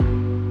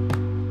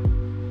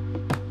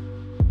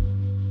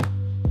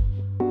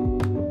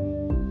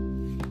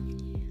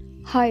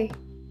Hai,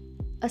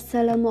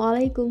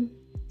 Assalamualaikum.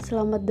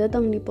 Selamat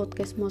datang di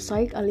podcast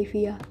Mosaik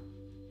Alivia.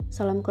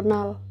 Salam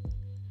kenal,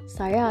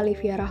 saya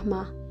Alivia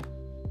Rahma.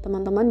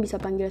 Teman-teman bisa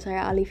panggil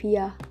saya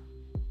Alivia.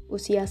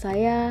 Usia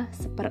saya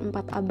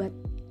 1/4 abad.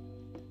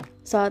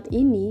 Saat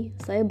ini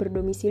saya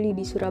berdomisili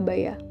di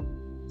Surabaya.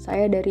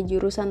 Saya dari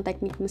jurusan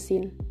teknik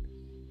mesin.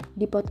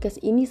 Di podcast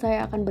ini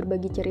saya akan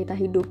berbagi cerita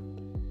hidup,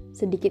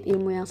 sedikit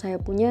ilmu yang saya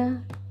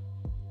punya,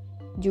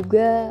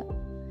 juga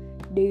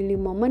daily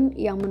moment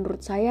yang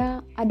menurut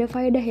saya ada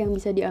faedah yang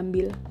bisa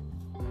diambil.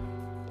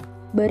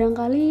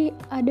 Barangkali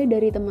ada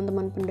dari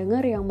teman-teman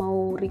pendengar yang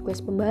mau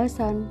request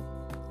pembahasan,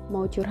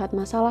 mau curhat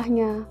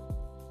masalahnya,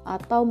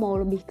 atau mau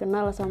lebih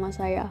kenal sama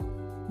saya.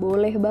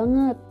 Boleh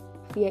banget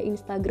via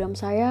Instagram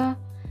saya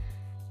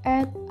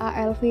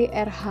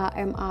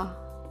 @alvrhma.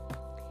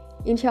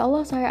 Insya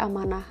Allah saya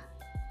amanah.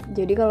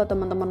 Jadi kalau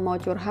teman-teman mau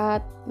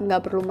curhat,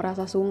 nggak perlu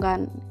merasa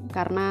sungkan,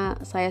 karena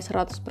saya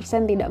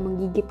 100% tidak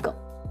menggigit kok.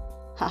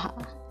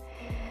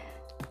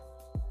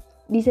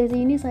 Di sesi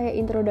ini saya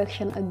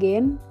introduction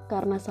again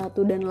karena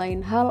satu dan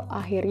lain hal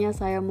akhirnya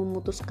saya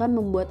memutuskan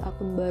membuat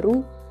akun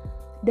baru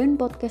dan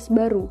podcast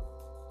baru.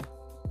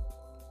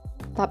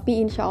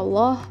 Tapi insya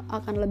Allah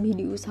akan lebih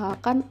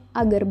diusahakan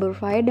agar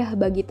berfaedah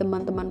bagi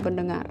teman-teman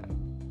pendengar.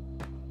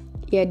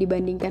 Ya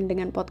dibandingkan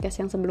dengan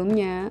podcast yang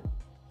sebelumnya.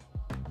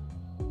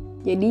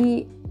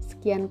 Jadi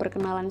sekian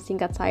perkenalan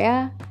singkat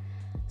saya.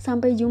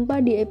 Sampai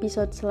jumpa di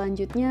episode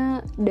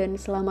selanjutnya dan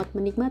selamat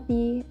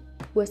menikmati.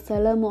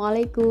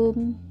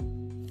 Wassalamualaikum.